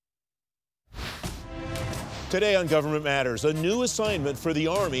Today on Government Matters, a new assignment for the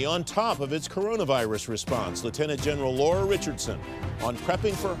Army on top of its coronavirus response. Lieutenant General Laura Richardson on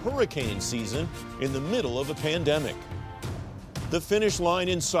prepping for hurricane season in the middle of a pandemic. The finish line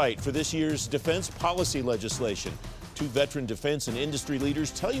in sight for this year's defense policy legislation. Two veteran defense and industry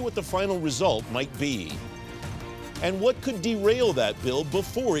leaders tell you what the final result might be. And what could derail that bill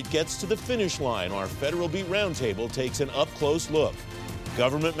before it gets to the finish line? Our Federal Beat Roundtable takes an up-close look.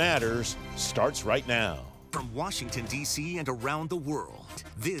 Government Matters starts right now. From Washington, D.C. and around the world,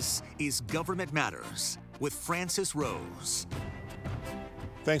 this is Government Matters with Francis Rose.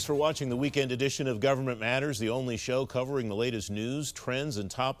 Thanks for watching the weekend edition of Government Matters, the only show covering the latest news, trends, and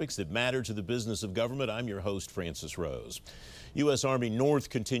topics that matter to the business of government. I'm your host, Francis Rose. U.S. Army North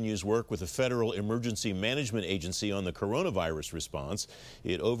continues work with the Federal Emergency Management Agency on the coronavirus response.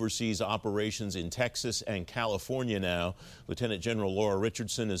 It oversees operations in Texas and California now. Lieutenant General Laura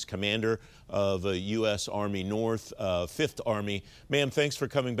Richardson is commander of U.S. Army North, 5th Army. Ma'am, thanks for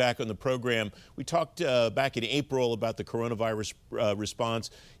coming back on the program. We talked back in April about the coronavirus response.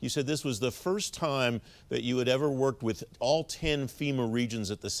 You said this was the first time that you had ever worked with all 10 FEMA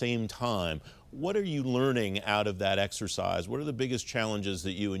regions at the same time. What are you learning out of that exercise? What are the biggest challenges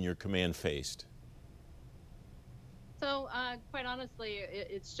that you and your command faced? So quite honestly,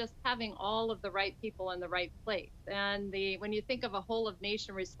 it's just having all of the right people in the right place. And when you think of a whole of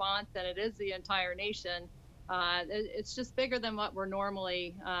nation response, and it is the entire nation, it's just bigger than what we're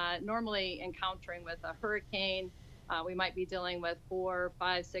normally encountering with a hurricane. We might be dealing with 4,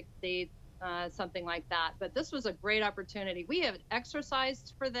 5, 6 states, something like that. But this was a great opportunity. We have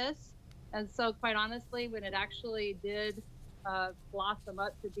exercised for this. And so, quite honestly, when it actually did blossom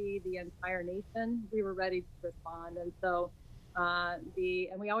up to be the entire nation, we were ready to respond. And so, and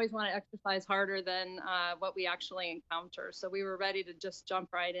we always want to exercise harder than what we actually encounter. So we were ready to just jump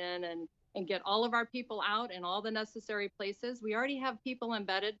right in and get all of our people out in all the necessary places. We already have people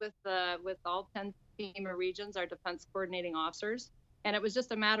embedded with all 10 FEMA regions, our defense coordinating officers. And it was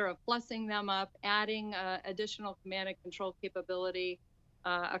just a matter of plussing them up, adding additional command and control capability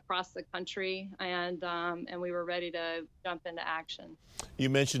across the country, and we were ready to jump into action.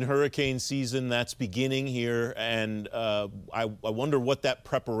 You mentioned hurricane season. That's beginning here, and I wonder what that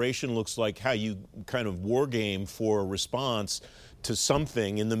preparation looks like, how you kind of war game for a response to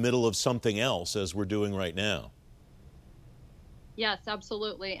something in the middle of something else, as we're doing right now. Yes,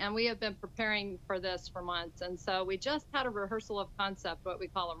 absolutely. And we have been preparing for this for months. And so we just had a rehearsal of concept, what we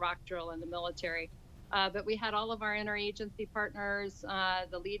call a rock drill in the military. But we had all of our interagency partners,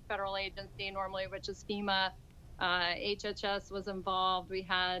 the lead federal agency normally, which is FEMA, HHS was involved. We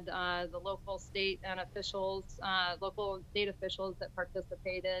had the local state and local state officials that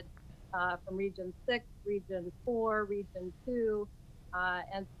participated from Region 6, Region 4, Region 2.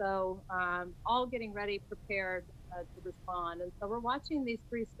 And so all getting ready, prepared to respond. And so we're watching these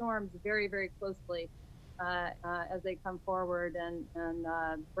 3 storms very, very closely. As they come forward and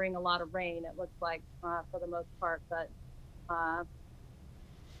bring a lot of rain, it looks like, for the most part. But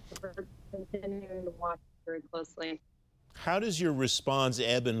we're continuing to watch very closely. How does your response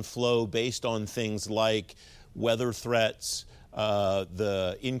ebb and flow based on things like weather threats,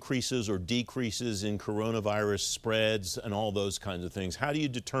 the increases or decreases in coronavirus spreads, and all those kinds of things? How do you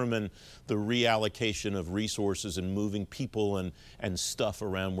determine the reallocation of resources and moving people and stuff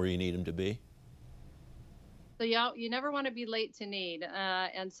around where you need them to be? So you never want to be late to need,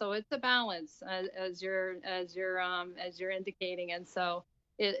 and so it's a balance, as you're indicating. And so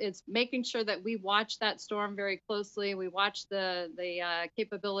it's making sure that we watch that storm very closely. We watch the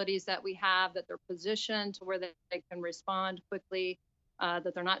capabilities that we have, that they're positioned to where they can respond quickly,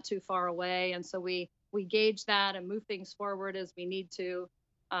 that they're not too far away. And so we gauge that and move things forward as we need to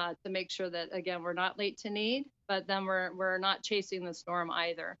make sure that, again, we're not late to need, but then we're not chasing the storm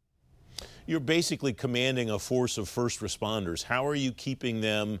either. You're basically commanding a force of first responders. How are you keeping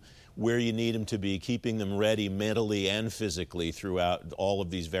them where you need them to be, keeping them ready mentally and physically throughout all of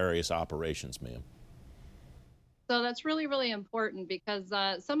these various operations, ma'am? So that's really, really important because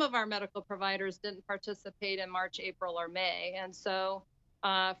some of our medical providers didn't participate in March, April, or May. And so,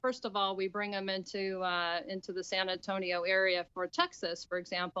 first of all, we bring them into the San Antonio area for Texas, for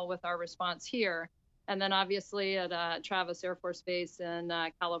example, with our response here. And then obviously at Travis Air Force Base in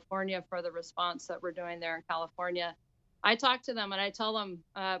California for the response that we're doing there in California. I talk to them and I tell them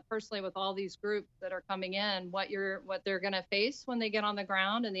personally with all these groups that are coming in what they're going to face when they get on the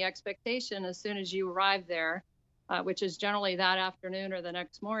ground, and the expectation as soon as you arrive there, which is generally that afternoon or the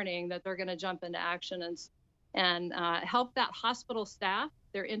next morning, that they're going to jump into action and help that hospital staff.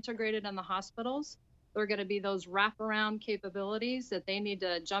 They're integrated in the hospitals. There are going to be those wraparound capabilities that they need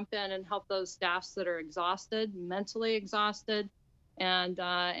to jump in and help those staffs that are exhausted, mentally exhausted, and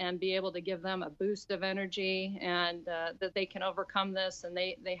be able to give them a boost of energy, and that they can overcome this, and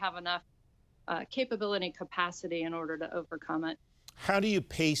they have enough capability and capacity in order to overcome it. How do you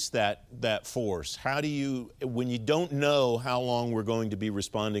pace that force? How do you, when you don't know how long we're going to be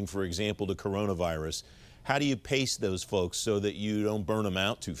responding, for example, to coronavirus, how do you pace those folks so that you don't burn them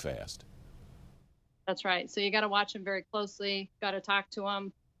out too fast? That's right. So you got to watch them very closely. Got to talk to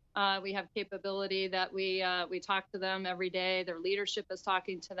them. We have capability that we talk to them every day. Their leadership is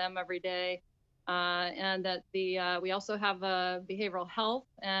talking to them every day, and that we also have behavioral health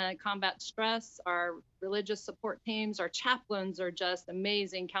and combat stress. Our religious support teams, our chaplains are just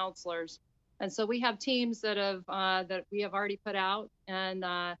amazing counselors, and so we have teams that we have already put out, and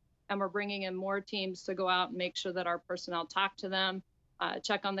we're bringing in more teams to go out and make sure that our personnel talk to them.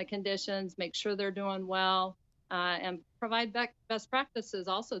 Check on the conditions, make sure they're doing well, and provide best practices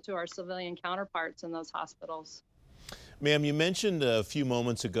also to our civilian counterparts in those hospitals. Ma'am, you mentioned a few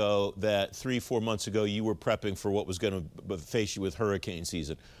moments ago that 3-4 months ago you were prepping for what was going to face you with hurricane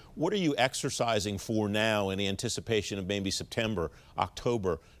season. What are you exercising for now in anticipation of maybe September,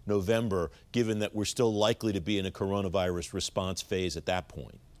 October, November, given that we're still likely to be in a coronavirus response phase at that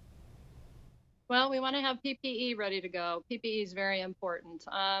point? Well, we want to have PPE ready to go. PPE is very important.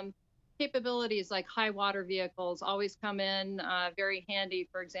 Capabilities like high water vehicles always come in very handy,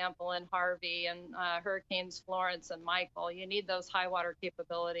 for example, in Harvey and Hurricanes Florence and Michael. You need those high water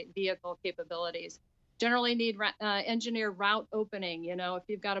vehicle capabilities. Generally need engineer route opening. You know, if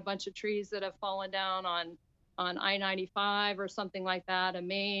you've got a bunch of trees that have fallen down on I-95 or something like that, a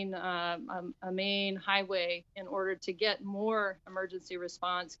main highway, in order to get more emergency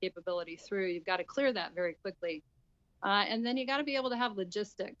response capability through, you've got to clear that very quickly. And then you got to be able to have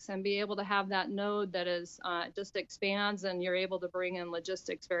logistics and be able to have that node that is just expands, and you're able to bring in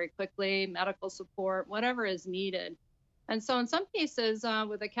logistics very quickly, medical support, whatever is needed. And so in some cases,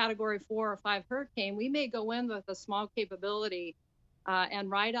 with a Category 4 or 5 hurricane, we may go in with a small capability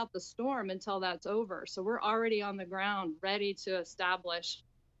and ride out the storm until that's over. So we're already on the ground ready to establish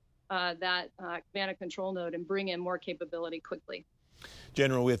that command and control node and bring in more capability quickly.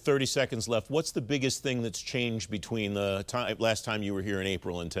 General, we have 30 seconds left. What's the biggest thing that's changed between the last time you were here in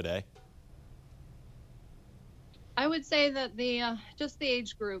April and today? I would say that just the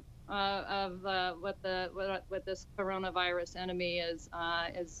age group of what this coronavirus enemy is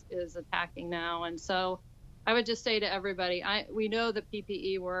attacking now, and so I would just say to everybody, we know that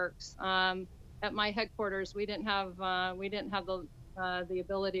PPE works. At my headquarters, we didn't have the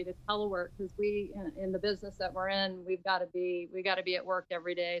ability to telework, because in the business that we're in, we got to be at work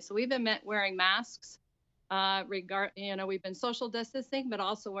every day. So we've been wearing masks. We've been social distancing, but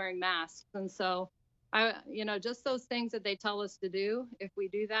also wearing masks. And so just those things that they tell us to do. If we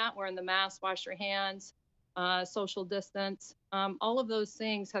do that, wearing the mask, wash your hands, social distance, all of those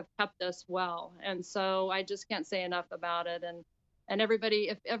things have kept us well. And so I just can't say enough about it. And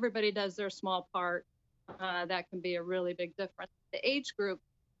if everybody does their small part, that can be a really big difference. The age group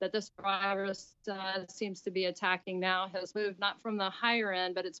that this virus seems to be attacking now has moved not from the higher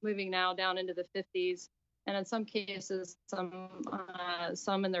end, but it's moving now down into the 50s. And in some cases,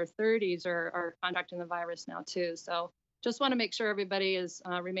 some in their 30s are contracting the virus now too. So just want to make sure everybody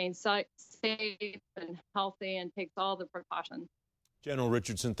remains safe and healthy and takes all the precautions. General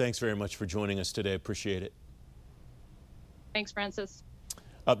Richardson, thanks very much for joining us today. Appreciate it. Thanks, Francis.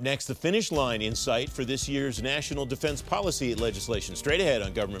 Up next, the finish line in sight for this year's National Defense Policy legislation. Straight ahead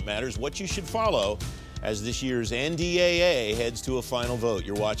on Government Matters, what you should follow as this year's NDAA heads to a final vote.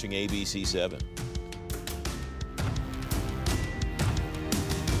 You're watching ABC 7.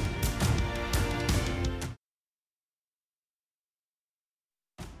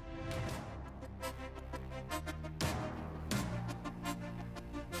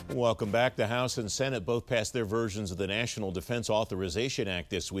 Welcome back. The House and Senate both passed their versions of the National Defense Authorization Act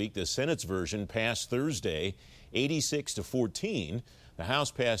this week. The Senate's version passed Thursday, 86-14. The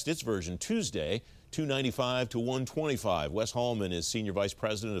House passed its version Tuesday, 295-125. Wes Hallman is Senior Vice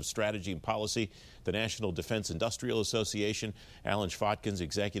President of Strategy and Policy, the National Defense Industrial Association. Alan Chvotkin,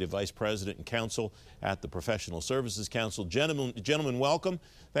 Executive Vice President and Counsel at the Professional Services Council. Gentlemen, welcome.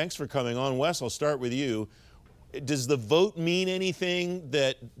 Thanks for coming on. Wes, I'll start with you. Does the vote mean anything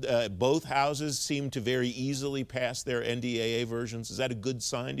that both houses seem to very easily pass their NDAA versions? Is that a good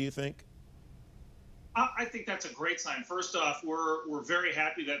sign, do you think? I think that's a great sign. First off, we're very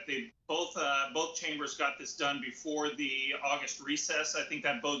happy that they both chambers got this done before the August recess. I think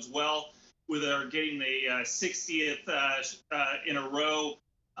that bodes well with our getting the 60th in a row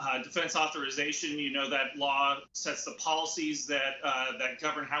defense authorization. You know, that law sets the policies that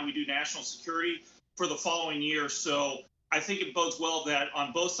govern how we do national security for the following year. So I think it bodes well that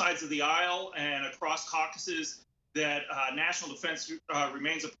on both sides of the aisle and across caucuses that national defense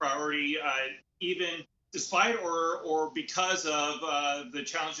remains a priority, even despite or because of the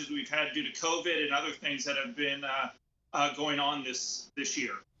challenges we've had due to COVID and other things that have been going on this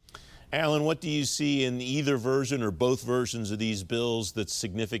year. Alan, what do you see in either version or both versions of these bills that's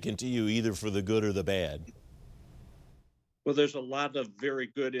significant to you, either for the good or the bad? Well, there's a lot of very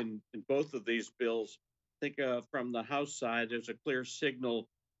good in both of these bills. I think from the House side, there's a clear signal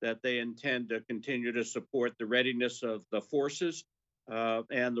that they intend to continue to support the readiness of the forces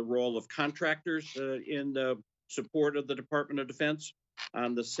and the role of contractors in the support of the Department of Defense.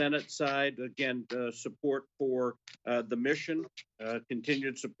 On the Senate side, again, support for the mission,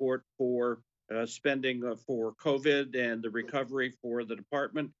 continued support for spending for COVID and the recovery for the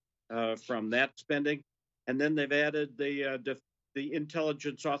department from that spending. And then they've added the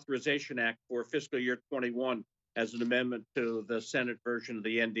Intelligence Authorization Act for fiscal year 21 as an amendment to the Senate version of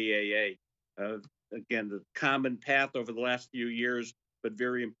the NDAA. Again, the common path over the last few years, but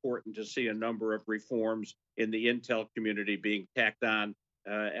very important to see a number of reforms in the intel community being tacked on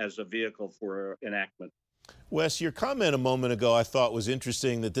as a vehicle for enactment. Wes, your comment a moment ago I thought was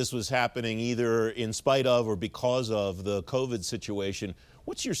interesting, that this was happening either in spite of or because of the COVID situation.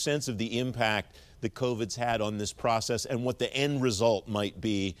 What's your sense of the impact that COVID's had on this process and what the end result might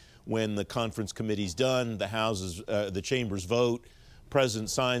be when the conference committee's done, the chambers vote, president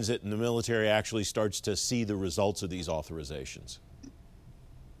signs it, and the military actually starts to see the results of these authorizations?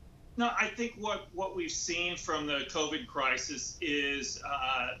 No, I think what we've seen from the COVID crisis is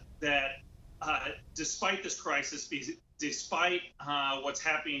that despite this crisis, despite what's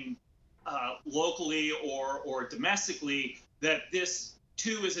happening locally or domestically, that this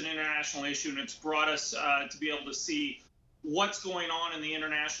too is an international issue, and it's brought us to be able to see what's going on in the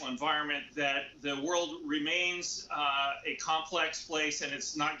international environment, that the world remains a complex place, and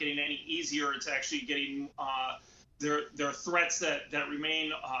it's not getting any easier. It's actually getting there are threats that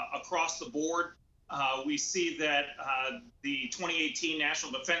remain across the board. We see that the 2018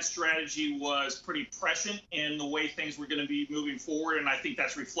 National Defense Strategy was pretty prescient in the way things were going to be moving forward, and I think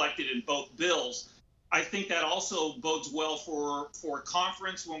that's reflected in both bills. I think that also bodes well for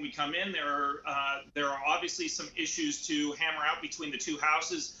conference when we come in. There are obviously some issues to hammer out between the two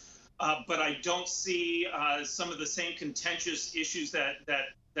houses, but I don't see some of the same contentious issues that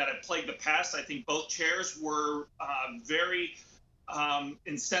have plagued the past. I think both chairs were very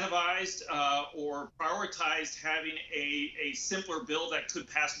incentivized or prioritized having a simpler bill that could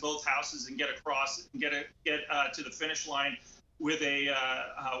pass both houses and get across and get to the finish line with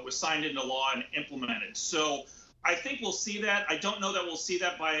was signed into law and implemented. So I think we'll see that. I don't know that we'll see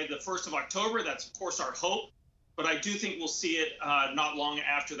that by the 1st of October. That's of course our hope, but I do think we'll see it not long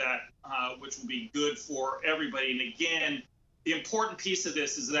after that, which will be good for everybody. And again, the important piece of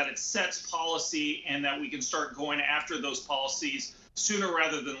this is that it sets policy and that we can start going after those policies sooner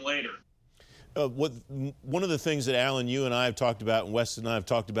rather than later. One of the things that Alan, you and I have talked about, and Wes and I have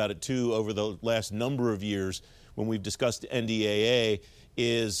talked about it too over the last number of years when we've discussed NDAA,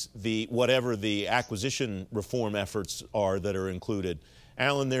 is whatever the acquisition reform efforts are that are included.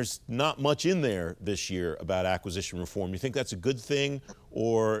 Alan, there's not much in there this year about acquisition reform. You think that's a good thing,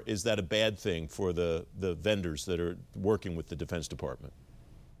 or is that a bad thing for the vendors that are working with the Defense Department?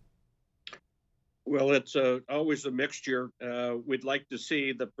 Well, it's always a mixture. We'd like to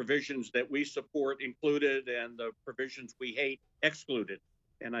see the provisions that we support included and the provisions we hate excluded.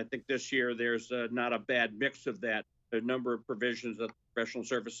 And I think this year there's not a bad mix of that. There are a number of provisions that the Professional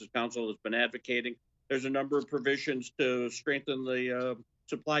Services Council has been advocating. There's a number of provisions to strengthen the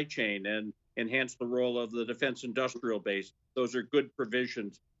supply chain and enhance the role of the defense industrial base. Those are good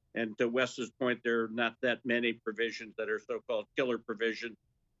provisions. And to Wes's point, there are not that many provisions that are so-called killer provisions,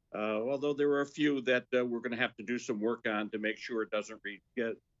 although there are a few that we're going to have to do some work on to make sure it doesn't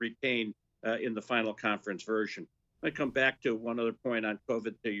retain in the final conference version. I come back to one other point on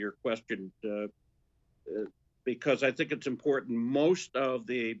COVID to your question, because I think it's important. Most of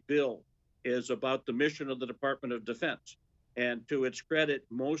the bill is about the mission of the Department of Defense. And to its credit,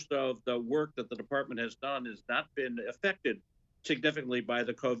 most of the work that the department has done has not been affected significantly by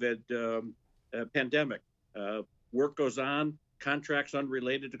the COVID pandemic. Work goes on. Contracts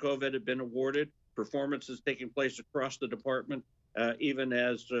unrelated to COVID have been awarded. Performance is taking place across the department, even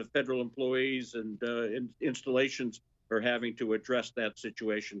as federal employees and installations are having to address that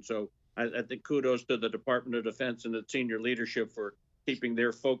situation. So I think kudos to the Department of Defense and its senior leadership for keeping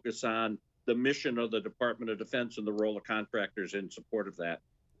their focus on the mission of the Department of Defense and the role of contractors in support of that.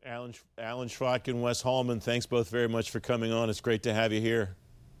 Alan Chvotkin, Wes Hallman, thanks both very much for coming on. It's great to have you here.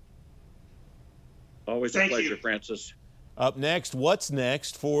 Always a pleasure, Francis. Up next, what's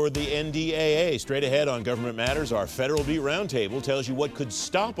next for the NDAA? Straight ahead on Government Matters, our Federal Beat Roundtable tells you what could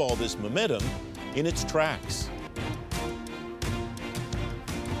stop all this momentum in its tracks.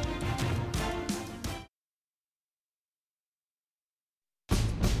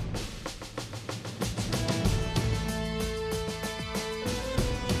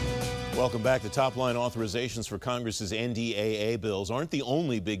 Welcome back. The top-line authorizations for Congress's NDAA bills aren't the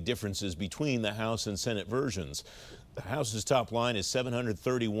only big differences between the House and Senate versions. The House's top line is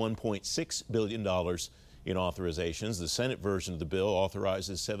 $731.6 billion in authorizations. The Senate version of the bill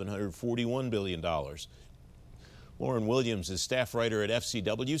authorizes $741 billion. Lauren Williams is staff writer at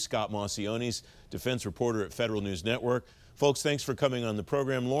FCW, Scott Maucione's defense reporter at Federal News Network. Folks, thanks for coming on the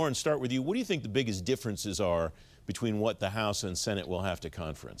program. Lauren, start with you. What do you think the biggest differences are between what the House and Senate will have to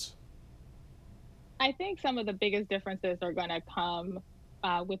conference? I think some of the biggest differences are going to come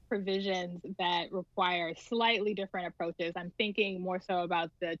with provisions that require slightly different approaches. I'm thinking more so about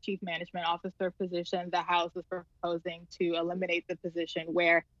the chief management officer position. The House is proposing to eliminate the position,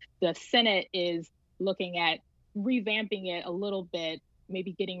 where the Senate is looking at revamping it a little bit,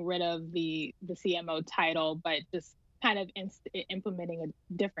 maybe getting rid of the CMO title, but just kind of implementing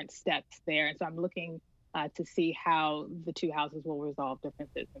different steps there. And so I'm looking to see how the two houses will resolve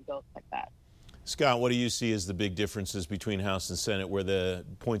differences in bills like that. Scott, what do you see as the big differences between House and Senate, where the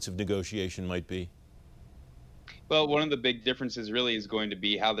points of negotiation might be? Well, one of the big differences really is going to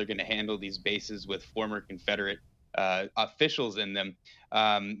be how they're going to handle these bases with former Confederate officials in them.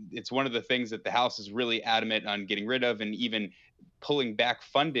 It's one of the things that the House is really adamant on getting rid of, and even pulling back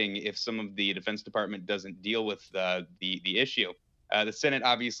funding if some of the Defense Department doesn't deal with the issue. The Senate,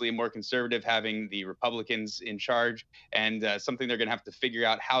 obviously, more conservative, having the Republicans in charge, and something they're going to have to figure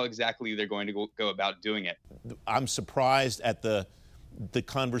out how exactly they're going to go about doing it. I'm surprised at the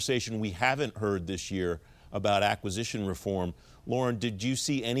conversation we haven't heard this year about acquisition reform. Lauren, did you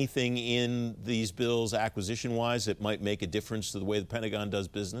see anything in these bills acquisition-wise that might make a difference to the way the Pentagon does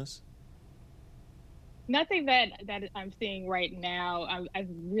business? Nothing that I'm seeing right now. I've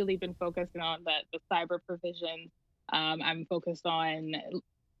really been focusing on the cyber provisions. I'm focused on,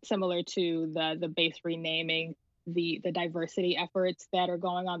 similar to the base renaming, the diversity efforts that are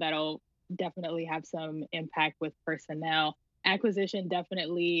going on that'll definitely have some impact with personnel. Acquisition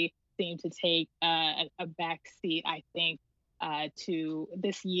definitely seemed to take a back seat, I think, to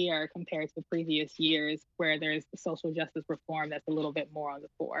this year compared to previous years, where there's social justice reform that's a little bit more on the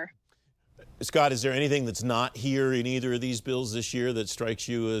fore. Scott, is there anything that's not here in either of these bills this year that strikes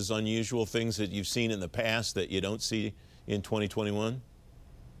you as unusual, things that you've seen in the past that you don't see in 2021?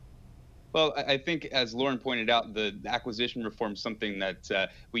 Well, I think, as Lauren pointed out, the acquisition reform is something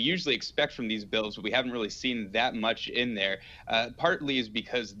that we usually expect from these bills, but we haven't really seen that much in there. Partly is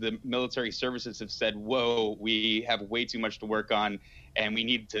because the military services have said, whoa, we have way too much to work on, and we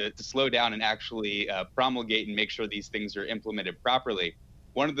need to slow down and actually promulgate and make sure these things are implemented properly.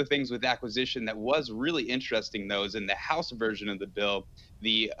 One of the things with acquisition that was really interesting, though, is in the House version of the bill,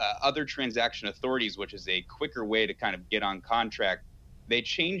 the other transaction authorities, which is a quicker way to kind of get on contract, they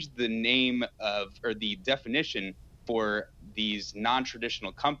changed the name of, or the definition for these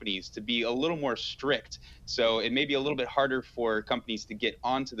non-traditional companies to be a little more strict. So it may be a little bit harder for companies to get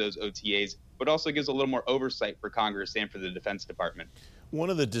onto those OTAs, but also gives a little more oversight for Congress and for the Defense Department. One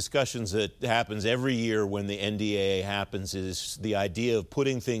of the discussions that happens every year when the NDAA happens is the idea of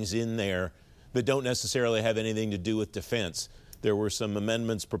putting things in there that don't necessarily have anything to do with defense. There were some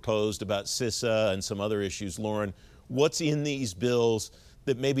amendments proposed about CISA and some other issues. Lauren, what's in these bills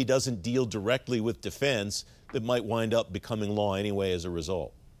that maybe doesn't deal directly with defense that might wind up becoming law anyway as a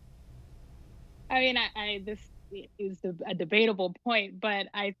result? I mean, this is a debatable point, but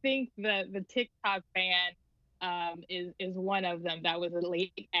I think the TikTok ban is one of them. That was a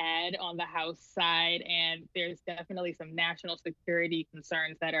late ad on the House side, and there's definitely some national security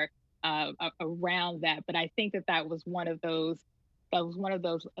concerns that are around that. But I think that was one of those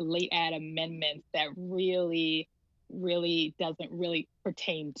late ad amendments that really doesn't really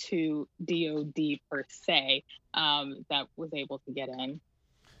pertain to DOD per se, that was able to get in.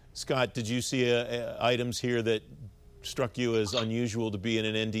 Scott, did you see items here that struck you as unusual to be in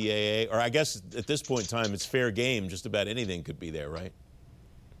an NDAA? Or I guess at this point in time, it's fair game. Just about anything could be there, right?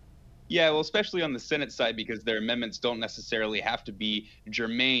 Yeah, well, especially on the Senate side, because their amendments don't necessarily have to be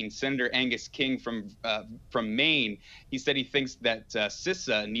germane. Senator Angus King from Maine, he said he thinks that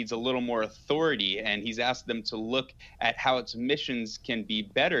CISA needs a little more authority, and he's asked them to look at how its missions can be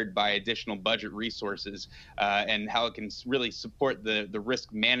bettered by additional budget resources and how it can really support the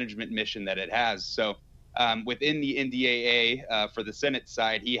risk management mission that it has. So within the NDAA for the Senate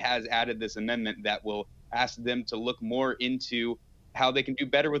side, he has added this amendment that will ask them to look more into how they can do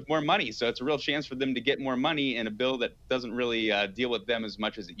better with more money. So it's a real chance for them to get more money in a bill that doesn't really deal with them as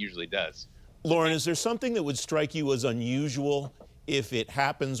much as it usually does. Lauren, is there something that would strike you as unusual if it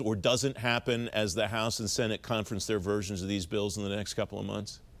happens or doesn't happen as the House and Senate conference their versions of these bills in the next couple of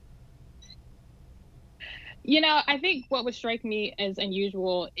months? I think what would strike me as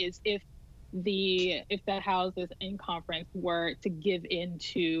unusual is if the Houses in conference were to give in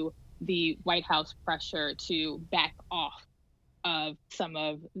to the White House pressure to back off of some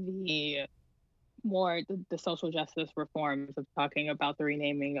of the social justice reforms. I'm talking about the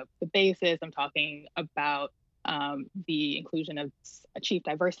renaming of the bases. I'm talking about the inclusion of chief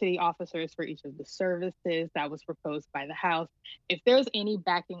diversity officers for each of the services that was proposed by the House. If there's any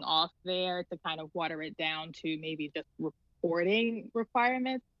backing off there to kind of water it down to maybe just reporting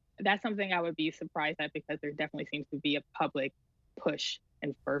requirements, that's something I would be surprised at, because there definitely seems to be a public push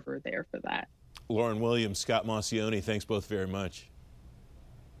and fervor there for that. Lauren Williams, Scott Maucione, thanks both very much.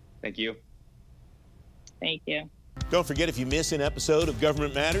 Thank you. Thank you. Don't forget, if you miss an episode of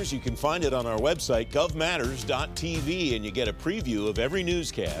Government Matters, you can find it on our website, govmatters.tv, and you get a preview of every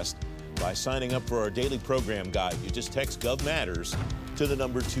newscast by signing up for our daily program guide. You just text Gov Matters to the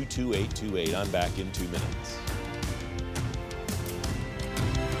number 22828. I'm back in 2 minutes.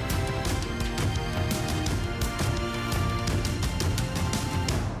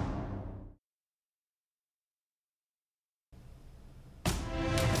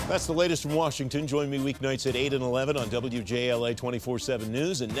 That's the latest from Washington. Join me weeknights at 8 and 11 on WJLA 24/7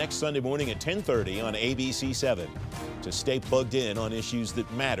 News, and next Sunday morning at 10:30 on ABC 7 to stay plugged in on issues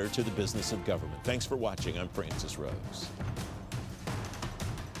that matter to the business of government. Thanks for watching. I'm Francis Rose.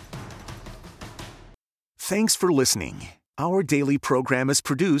 Thanks for listening. Our daily program is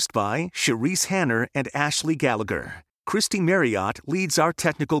produced by Sharice Hanner and Ashley Gallagher. Christy Marriott leads our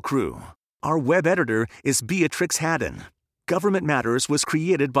technical crew. Our web editor is Beatrix Haddon. Government Matters was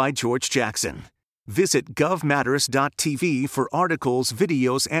created by George Jackson. Visit govmatters.tv for articles,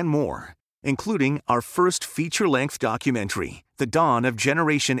 videos, and more, including our first feature-length documentary, The Dawn of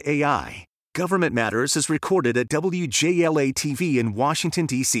Generation AI. Government Matters is recorded at WJLA-TV in Washington,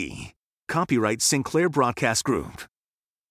 D.C. Copyright Sinclair Broadcast Group.